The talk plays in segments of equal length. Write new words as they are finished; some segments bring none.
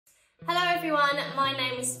Hello everyone, my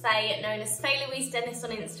name is Faye, known as FayeLouiseDennis on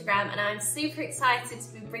Instagram, and I'm super excited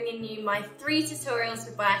to be bringing you my 3 tutorials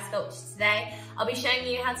with biosculpture today. I'll be showing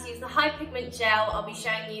you how to use the High Pigment Gel, I'll be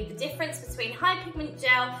showing you the difference between High Pigment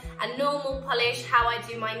Gel and normal polish, how I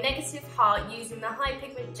do my negative heart using the High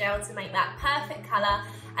Pigment Gel to make that perfect colour,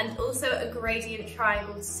 and also a gradient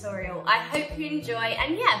triangle tutorial. I hope you enjoy,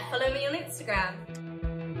 and yeah, follow me on Instagram.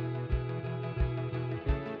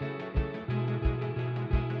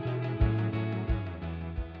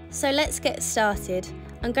 So let's get started.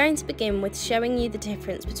 I'm going to begin with showing you the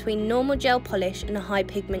difference between normal gel polish and a high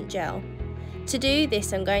pigment gel. To do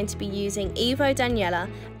this, I'm going to be using Evo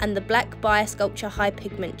Daniela and the Black Biosculpture High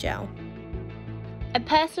Pigment Gel. I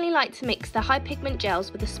personally like to mix the high pigment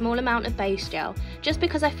gels with a small amount of base gel, just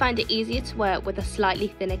because I find it easier to work with a slightly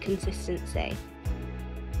thinner consistency.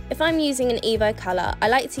 If I'm using an Evo colour, I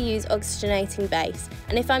like to use oxygenating base,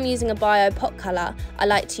 and if I'm using a Bio pot colour, I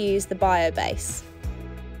like to use the Bio base.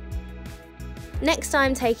 Next,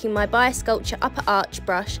 I'm taking my Biosculpture Upper Arch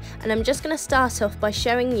brush, and I'm just going to start off by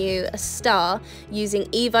showing you a star using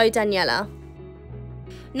Evo Daniela.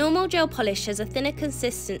 Normal gel polish has a thinner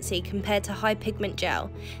consistency compared to high pigment gel.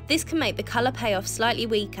 This can make the colour payoff slightly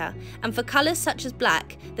weaker, and for colours such as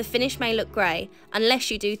black, the finish may look grey, unless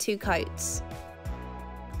you do 2 coats.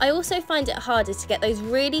 I also find it harder to get those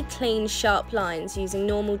really clean, sharp lines using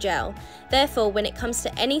normal gel. Therefore, when it comes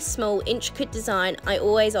to any small, intricate design, I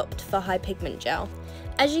always opt for high pigment gel.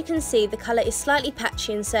 As you can see, the colour is slightly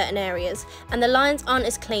patchy in certain areas, and the lines aren't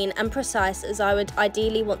as clean and precise as I would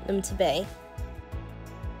ideally want them to be.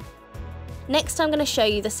 Next, I'm going to show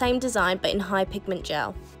you the same design but in high pigment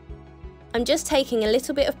gel. I'm just taking a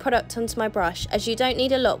little bit of product onto my brush, as you don't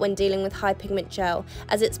need a lot when dealing with high pigment gel,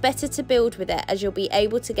 as it's better to build with it, as you'll be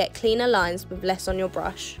able to get cleaner lines with less on your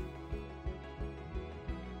brush.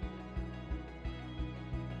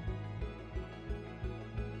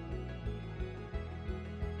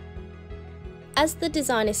 As the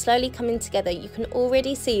design is slowly coming together, you can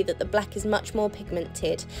already see that the black is much more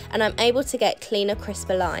pigmented, and I'm able to get cleaner,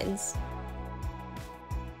 crisper lines.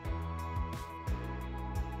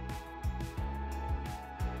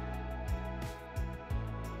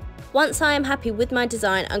 Once I am happy with my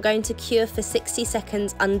design, I'm going to cure for 60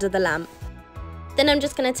 seconds under the lamp. Then I'm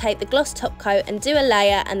just going to take the gloss top coat and do a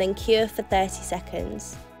layer and then cure for 30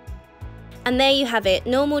 seconds. And there you have it,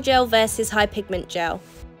 normal gel versus high pigment gel.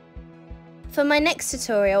 For my next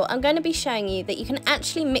tutorial, I'm going to be showing you that you can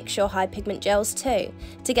actually mix your high pigment gels too,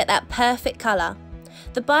 to get that perfect colour.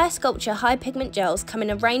 The Biosculpture High Pigment Gels come in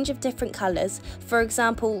a range of different colours, for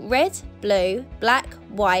example red, blue, black,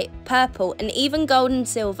 white, purple and even gold and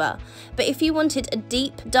silver. But if you wanted a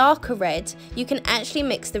deep, darker red, you can actually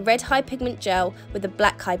mix the red high pigment gel with the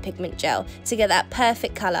black high pigment gel to get that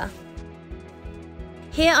perfect colour.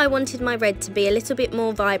 Here I wanted my red to be a little bit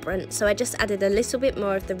more vibrant, so I just added a little bit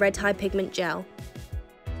more of the red high pigment gel.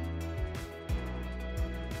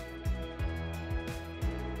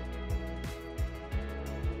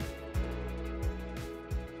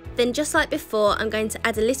 Then just like before, I'm going to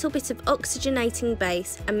add a little bit of oxygenating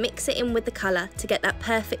base and mix it in with the colour to get that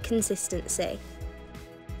perfect consistency.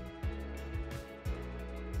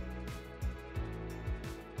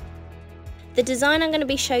 The design I'm going to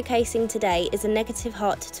be showcasing today is a negative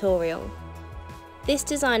heart tutorial. This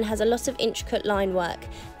design has a lot of intricate line work,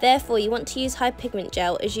 therefore you want to use high pigment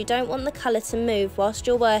gel as you don't want the colour to move whilst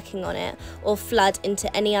you're working on it or flood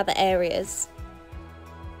into any other areas.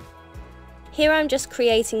 Here I'm just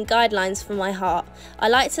creating guidelines for my heart. I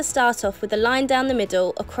like to start off with a line down the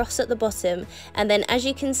middle, across at the bottom, and then as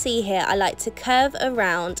you can see here, I like to curve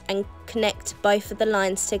around and connect both of the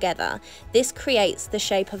lines together. This creates the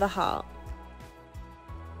shape of a heart.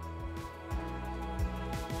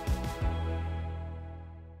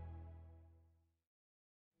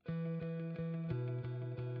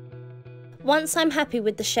 Once I'm happy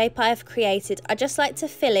with the shape I have created, I just like to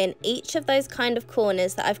fill in each of those kind of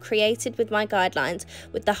corners that I've created with my guidelines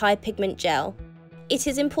with the high pigment gel. It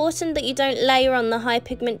is important that you don't layer on the high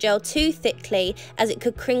pigment gel too thickly, as it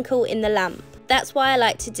could crinkle in the lamp. That's why I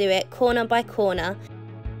like to do it corner by corner.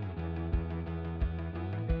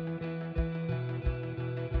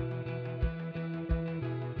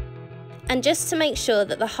 And just to make sure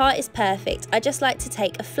that the heart is perfect, I just like to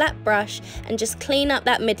take a flat brush and just clean up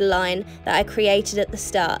that middle line that I created at the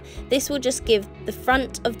start. This will just give the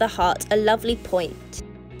front of the heart a lovely point.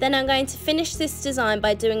 Then I'm going to finish this design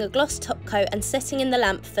by doing a gloss top coat and setting in the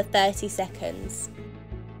lamp for 30 seconds.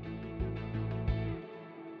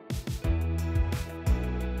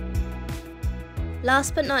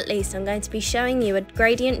 Last but not least, I'm going to be showing you a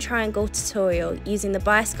gradient triangle tutorial using the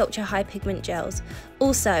Biosculpture High Pigment Gels.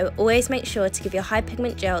 Also, always make sure to give your high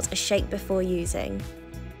pigment gels a shake before using.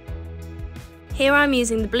 Here I'm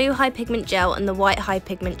using the blue high pigment gel and the white high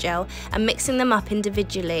pigment gel and mixing them up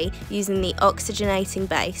individually using the oxygenating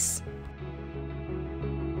base.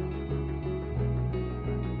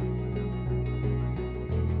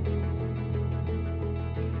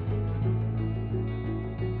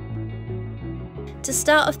 To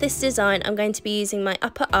start off this design, I'm going to be using my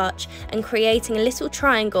upper arch and creating a little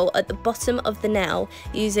triangle at the bottom of the nail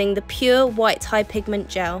using the pure white high pigment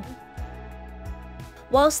gel.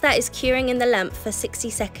 Whilst that is curing in the lamp for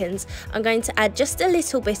 60 seconds, I'm going to add just a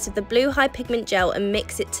little bit of the blue high pigment gel and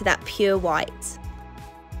mix it to that pure white.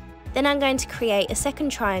 Then I'm going to create a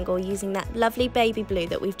second triangle using that lovely baby blue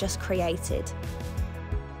that we've just created.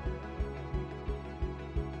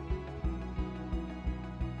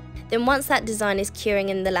 Then once that design is curing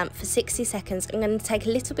in the lamp for 60 seconds, I'm going to take a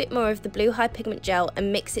little bit more of the blue high pigment gel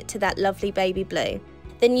and mix it to that lovely baby blue.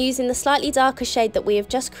 Then using the slightly darker shade that we have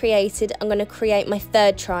just created, I'm going to create my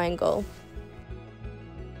third triangle.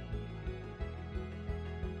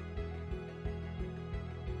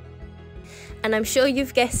 And I'm sure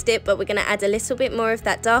you've guessed it, but we're going to add a little bit more of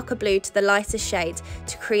that darker blue to the lighter shade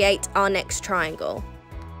to create our next triangle.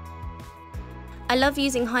 I love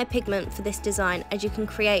using high pigment for this design as you can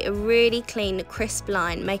create a really clean, crisp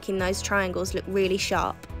line, making those triangles look really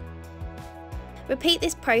sharp. Repeat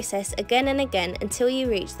this process again and again until you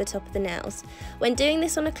reach the top of the nails. When doing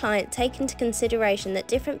this on a client, take into consideration that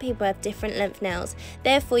different people have different length nails,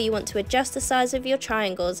 therefore you want to adjust the size of your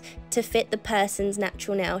triangles to fit the person's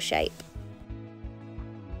natural nail shape.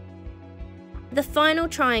 The final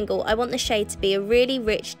triangle, I want the shade to be a really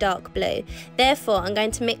rich dark blue. Therefore, I'm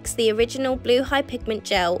going to mix the original blue high pigment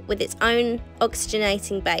gel with its own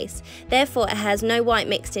oxygenating base. Therefore, it has no white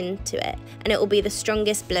mixed into it, and it will be the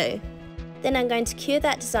strongest blue. Then I'm going to cure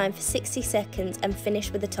that design for 60 seconds and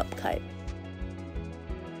finish with a top coat.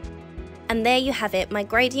 And there you have it, my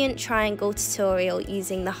gradient triangle tutorial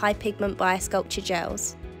using the High Pigment Biosculpture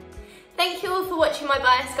Gels. Thank you all for watching my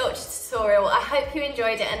Biosculpture tutorial. I hope you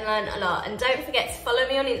enjoyed it and learned a lot. And don't forget to follow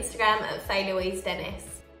me on Instagram at FayeLouiseDennis.